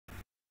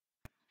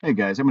Hey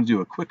guys, I'm going to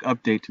do a quick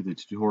update to the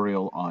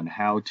tutorial on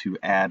how to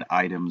add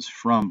items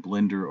from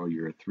Blender or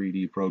your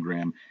 3D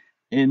program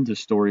into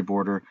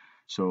Storyboarder.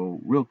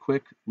 So real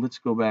quick, let's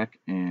go back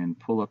and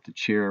pull up the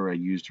chair I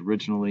used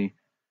originally.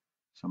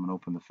 So I'm going to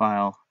open the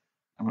file.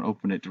 I'm going to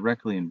open it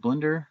directly in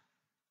Blender.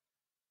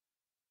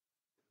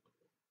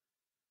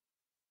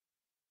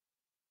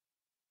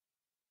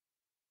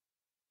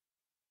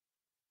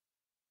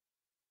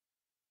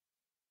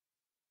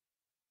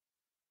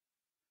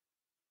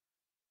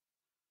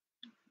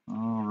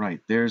 All right,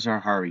 there's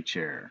our Hari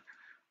chair.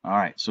 All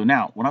right, so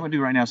now what I'm going to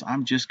do right now is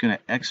I'm just going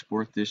to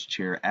export this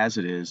chair as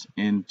it is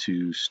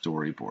into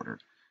Storyboarder.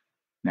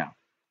 Now,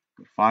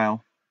 go to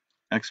File,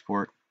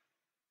 Export,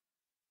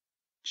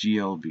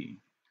 GLB.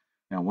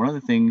 Now, one of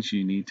the things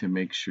you need to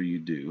make sure you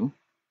do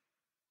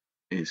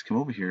is come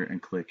over here and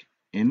click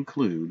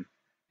Include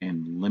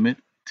and Limit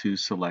to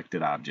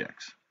Selected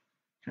Objects.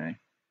 Okay,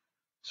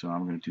 so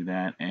I'm going to do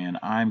that, and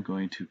I'm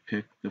going to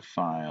pick the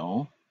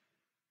file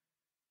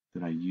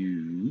that I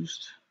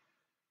used.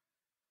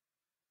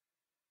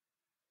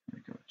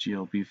 There we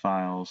go, GLB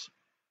files.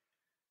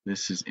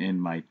 This is in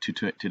my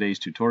today's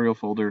tutorial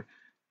folder,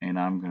 and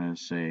I'm going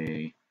to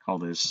say, call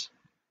this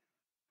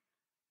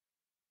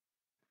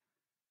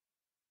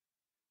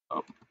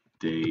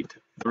Update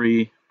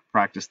 3.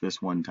 Practice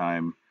this one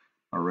time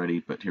already,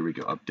 but here we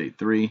go, Update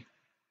 3.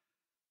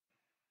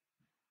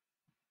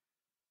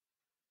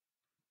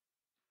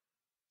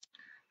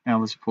 Now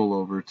let's pull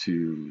over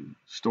to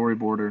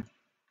Storyboarder,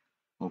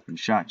 open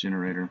Shot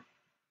Generator,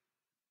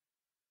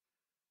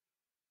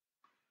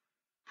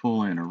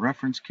 pull in a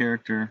reference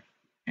character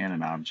and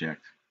an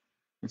object.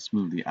 Let's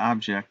move the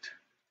object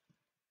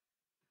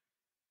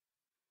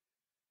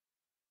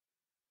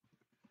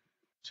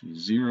to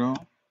 0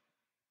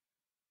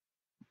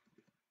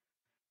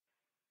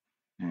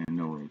 and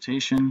no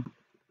rotation.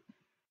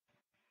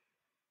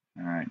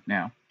 All right,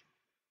 now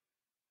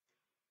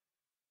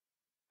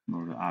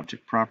go to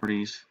Object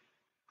Properties,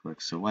 click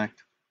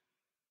Select,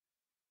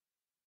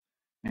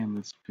 and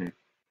let's pick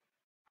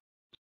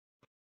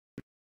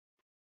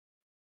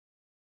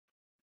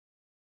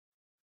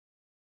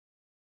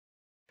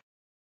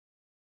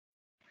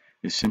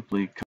is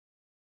simply come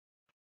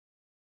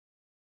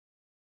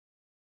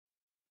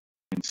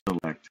and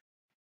select.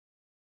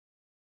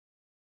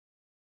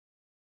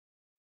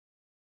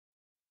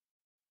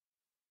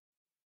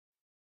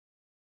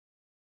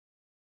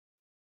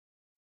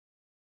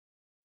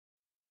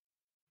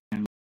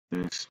 And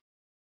this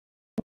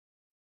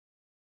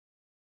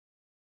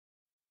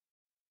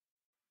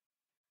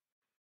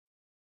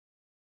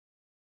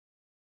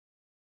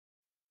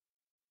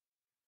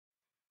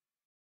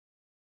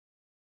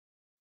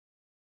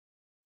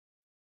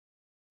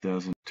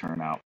doesn't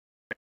turn out.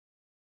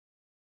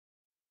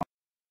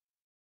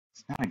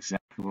 It's not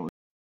exactly what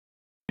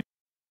we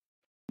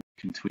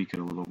can tweak it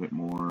a little bit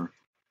more.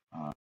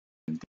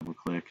 And double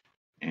click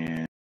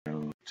and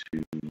go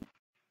to,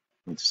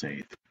 let's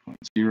say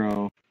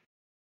 3.0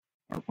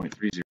 or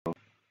 0.30,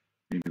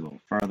 maybe a little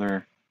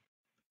farther.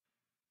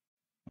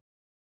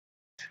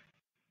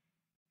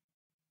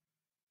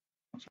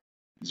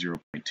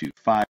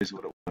 0.25 is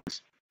what it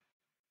was.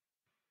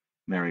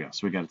 There we go.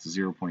 So we got it to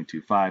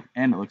 0.25,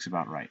 and it looks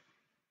about right.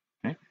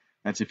 Okay,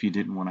 that's if you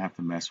didn't want to have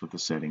to mess with the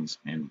settings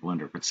in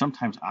Blender. But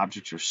sometimes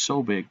objects are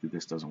so big that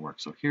this doesn't work.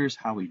 So here's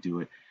how we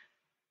do it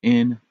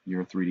in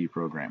your 3D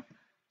program.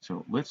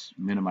 So let's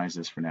minimize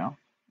this for now.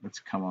 Let's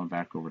come on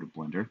back over to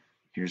Blender.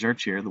 Here's our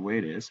chair the way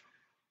it is.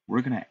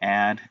 We're going to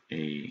add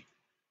a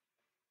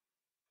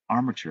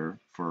armature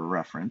for a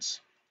reference.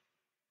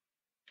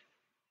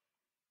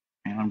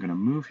 And I'm going to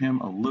move him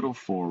a little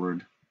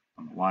forward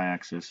on the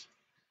y-axis.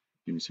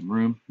 Give me some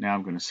room. Now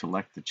I'm going to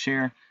select the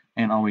chair,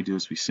 and all we do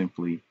is we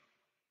simply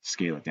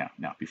scale it down.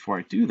 Now, before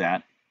I do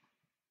that,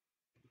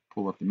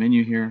 pull up the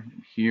menu here.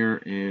 Here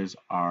is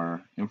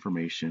our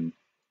information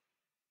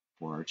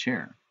for our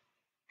chair.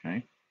 Okay,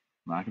 I'm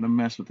not going to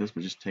mess with this,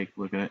 but just take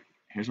a look at it.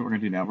 Here's what we're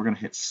going to do now. We're going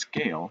to hit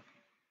scale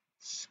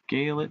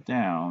it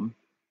down.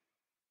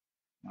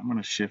 I'm going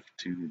to shift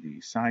to the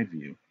side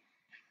view.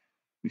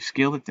 We've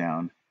scaled it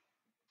down.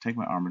 Take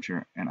my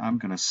armature, and I'm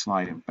going to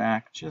slide him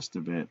back just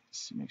a bit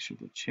to make sure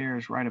the chair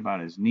is right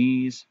about his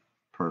knees.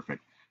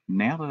 Perfect.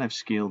 Now that I've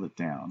scaled it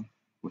down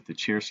with the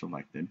chair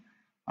selected,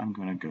 I'm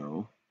going to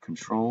go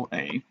Control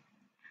A,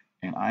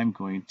 and I'm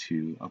going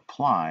to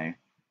apply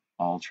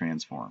all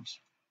transforms.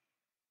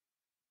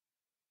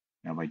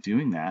 Now by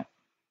doing that,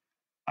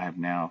 I have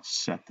now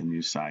set the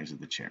new size of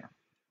the chair.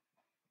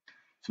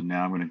 So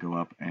now I'm going to go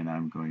up and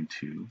I'm going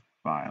to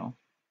File,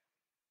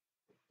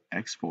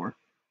 Export,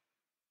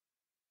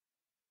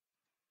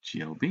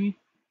 GLB.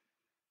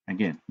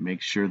 Again,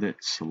 make sure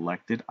that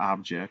selected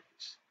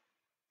objects,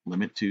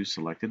 limit to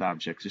selected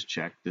objects is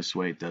checked. This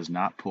way it does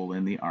not pull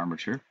in the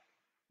armature.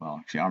 Well,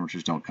 actually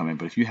armatures don't come in,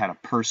 but if you had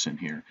a person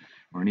here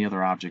or any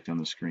other object on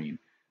the screen,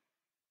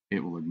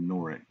 it will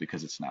ignore it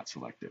because it's not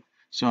selected.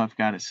 So I've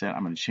got it set.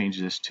 I'm going to change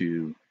this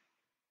to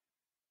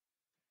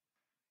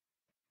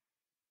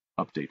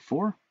Update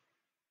 4.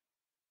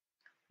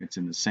 It's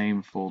in the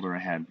same folder I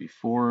had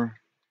before.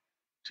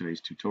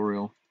 today's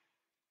tutorial.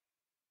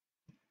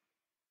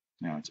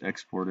 Now it's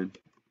exported.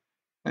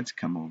 Let's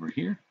come over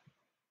here.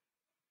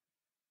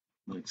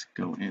 Let's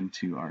go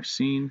into our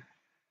scene.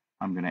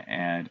 I'm going to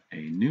add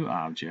a new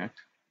object,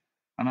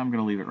 and I'm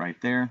going to leave it right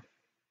there.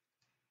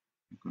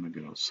 I'm going to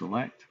go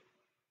select.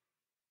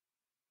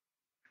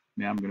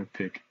 Now I'm going to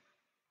pick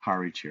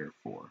Armature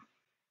 4.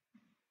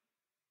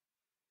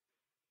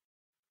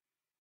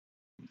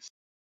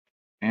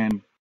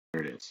 And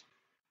there it is.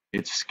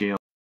 It's scaled.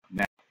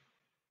 Now,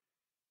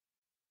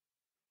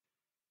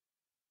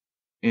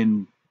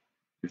 in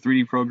your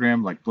 3D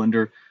program like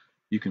Blender,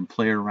 you can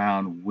play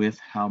around with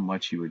how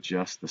much you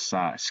adjust the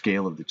size,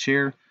 scale of the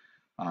chair,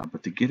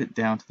 but to get it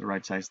down to the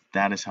right size,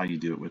 that is how you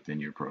do it within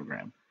your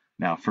program.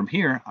 Now from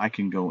here, I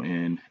can go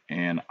in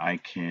and I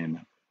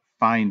can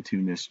fine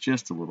tune this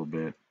just a little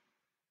bit.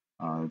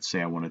 Let's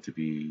say I want it to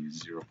be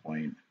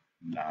 0.98.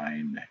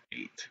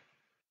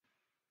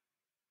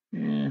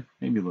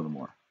 Maybe a little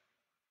more.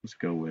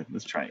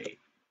 Let's try 8.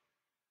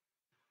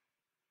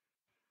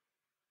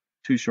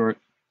 Too short.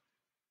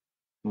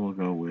 We'll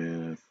go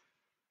with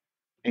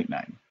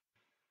 8.9.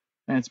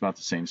 And it's about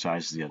the same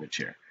size as the other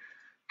chair.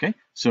 Okay,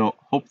 so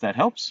hope that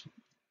helps.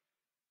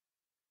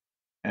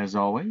 As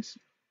always,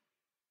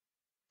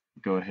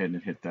 go ahead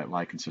and hit that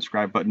like and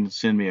subscribe button.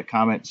 Send me a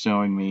comment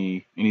showing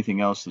me anything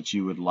else that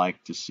you would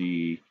like to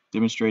see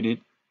demonstrated.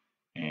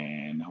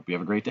 And I hope you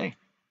have a great day.